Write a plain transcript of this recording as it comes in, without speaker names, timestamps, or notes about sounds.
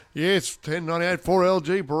Yes, 10:98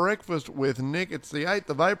 4LG Breakfast with Nick. It's the 8th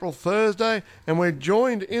of April, Thursday, and we're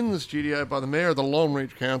joined in the studio by the Mayor of the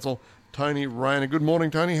Longreach Council, Tony Rayner. Good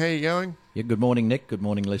morning, Tony. How are you going? Yeah, good morning, Nick. Good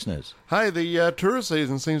morning, listeners. Hey, the tourist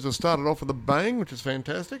season seems to have started off with a bang, which is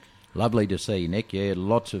fantastic. Lovely to see, Nick. Yeah,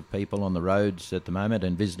 lots of people on the roads at the moment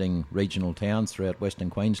and visiting regional towns throughout Western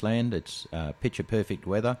Queensland. It's picture-perfect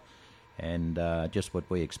weather and just what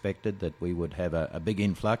we expected, that we would have a big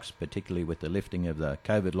influx, particularly with the lifting of the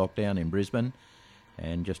COVID lockdown in Brisbane.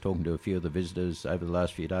 And just talking to a few of the visitors over the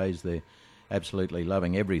last few days, they're absolutely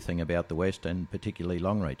loving everything about the West and particularly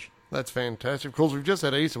Longreach. That's fantastic. Of course, we've just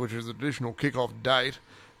had Easter, which is the traditional kick-off date,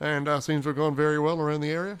 and seems to have gone very well around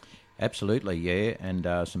the area. Absolutely, yeah, and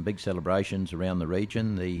some big celebrations around the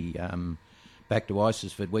region. The Back to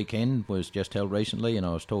Isisford weekend was just held recently, and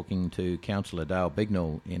I was talking to Councillor Dale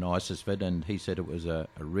Bignell in Isisford, and he said it was a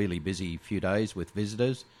really busy few days with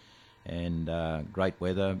visitors and great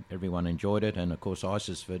weather. Everyone enjoyed it, and of course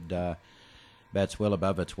Isisford bats well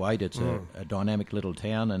above its weight. It's a dynamic little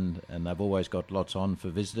town, and they've always got lots on for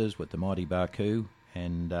visitors with the mighty Barcoo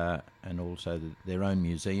and also their own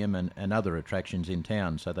museum and other attractions in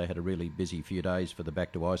town. So they had a really busy few days for the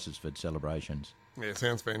Back to Isisford celebrations. Yeah,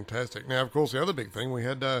 sounds fantastic. Now, of course, the other big thing, we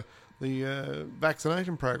had the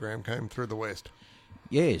vaccination program came through the West.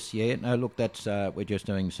 Yes, yeah. No, look, that's we're just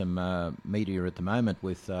doing some media at the moment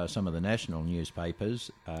with some of the national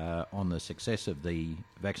newspapers on the success of the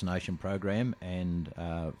vaccination program, and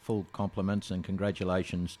full compliments and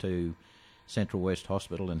congratulations to Central West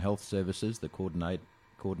Hospital and Health Services that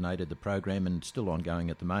coordinated the program, and still ongoing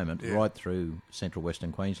at the moment, right through Central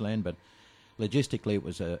Western Queensland. But logistically,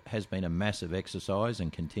 it has been a massive exercise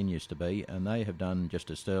and continues to be, and they have done just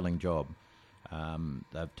a sterling job.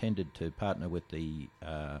 They've tended to partner with the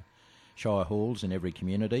shire halls in every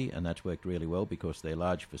community, and that's worked really well because they're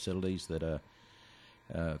large facilities that are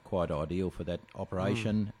quite ideal for that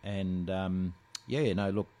operation. And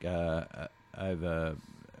over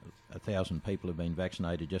 1,000 people have been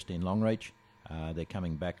vaccinated just in Longreach. They're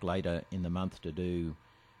coming back later in the month to do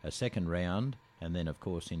a second round, and then of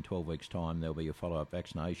course in 12 weeks' time there'll be a follow-up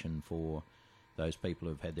vaccination for those people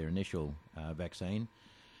who've had their initial vaccine.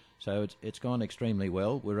 So it's gone extremely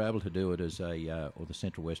well. We're able to do it as or the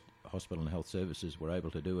Central West Hospital and Health Services were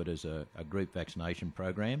able to do it as a group vaccination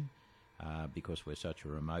program because we're such a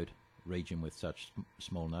remote region with such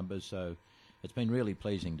small numbers. So it's been really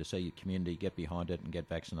pleasing to see the community get behind it and get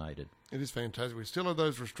vaccinated. It is fantastic. We still have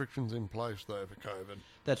those restrictions in place, though, for COVID.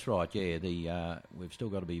 That's right, yeah. We've still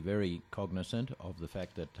got to be very cognizant of the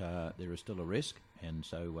fact that there is still a risk, and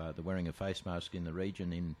so the wearing of face masks in the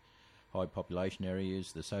region in high population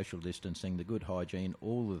areas, the social distancing, the good hygiene,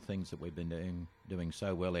 all the things that we've been doing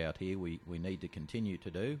so well out here, we need to continue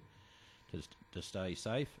to do to stay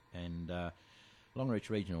safe. And Longreach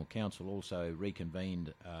Regional Council also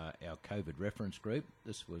reconvened our COVID reference group.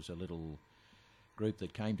 This was a little group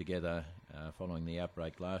that came together following the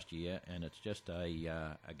outbreak last year, and it's just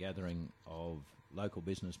a gathering of local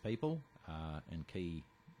business people and key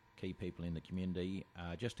people in the community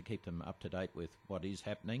just to keep them up to date with what is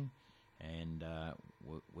happening. And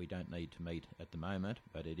we don't need to meet at the moment,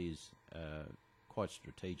 but it is quite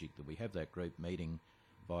strategic that we have that group meeting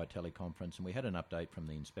via teleconference. And we had an update from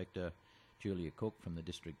the Inspector, Julia Cook, from the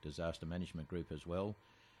District Disaster Management Group as well,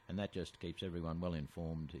 and that just keeps everyone well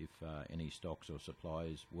informed if any stocks or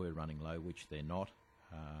supplies were running low, which they're not.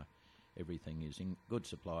 Everything is in good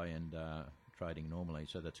supply and trading normally,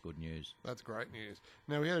 so that's good news. That's great news.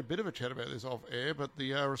 Now, we had a bit of a chat about this off air, but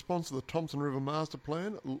the response to the Thomson River Master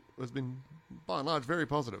Plan has been, by and large, very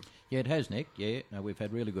positive. Yeah, it has, Nick. Yeah, no, we've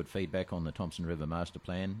had really good feedback on the Thomson River Master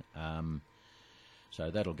Plan, so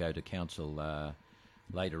that'll go to Council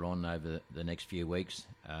later on over the next few weeks.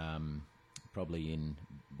 Probably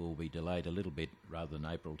will be delayed a little bit rather than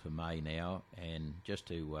April to May now, and just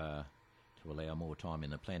to allow more time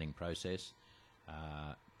in the planning process.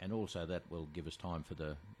 And also that will give us time for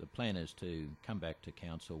the planners to come back to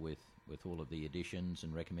Council with all of the additions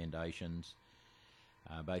and recommendations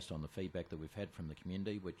based on the feedback that we've had from the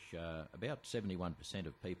community, which about 71%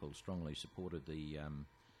 of people strongly supported the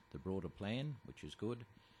broader plan, which is good.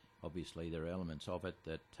 Obviously there are elements of it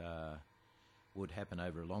that would happen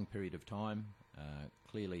over a long period of time.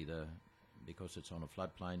 Clearly because it's on a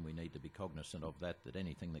floodplain, we need to be cognizant of that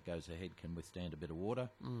anything that goes ahead can withstand a bit of water.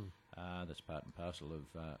 That's part and parcel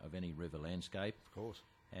of any river landscape. Of course.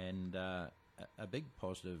 And a big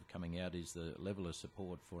positive coming out is the level of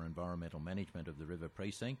support for environmental management of the river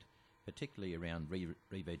precinct, particularly around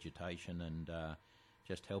revegetation and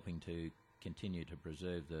just helping to continue to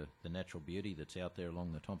preserve the natural beauty that's out there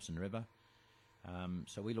along the Thomson River.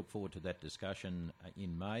 So we look forward to that discussion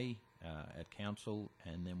in May at Council,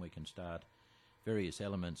 and then we can start various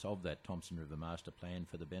elements of that Thomson River Master Plan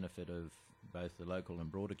for the benefit of both the local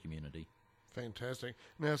and broader community. Fantastic.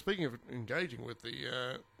 Now, speaking of engaging with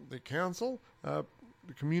the council, the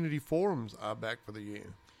community forums are back for the year.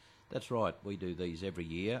 That's right. We do these every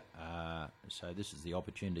year. So this is the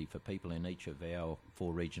opportunity for people in each of our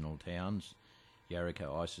 4 regional towns, Yarrika,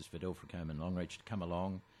 Isisford, Ilfracombe and Longreach, to come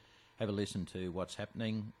along, have a listen to what's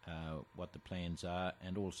happening, what the plans are,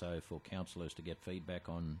 and also for councillors to get feedback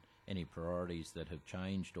on any priorities that have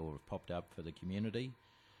changed or have popped up for the community.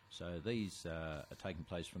 So these are taking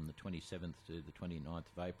place from the 27th to the 29th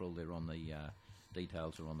of April. They're on the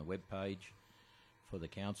details are on the web page for the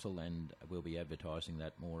council, and we'll be advertising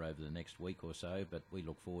that more over the next week or so. But we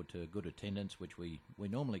look forward to good attendance, which we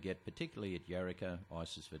normally get, particularly at Yarrika,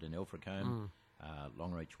 Isisford and Ilfracombe.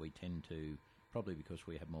 Longreach, we tend to, probably because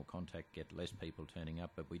we have more contact, get less people turning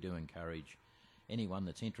up, but we do encourage anyone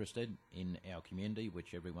that's interested in our community,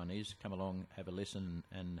 which everyone is, come along, have a listen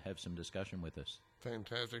and have some discussion with us.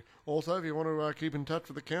 Fantastic. Also, if you want to keep in touch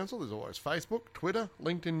with the council, there's always Facebook, Twitter,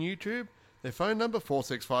 LinkedIn, YouTube. Their phone number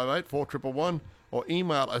 4658 4111 or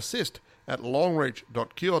email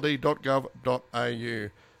assist@longreach.qld.gov.au.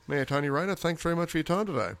 Mayor Tony Rayner, thanks very much for your time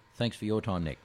today. Thanks for your time, Nick.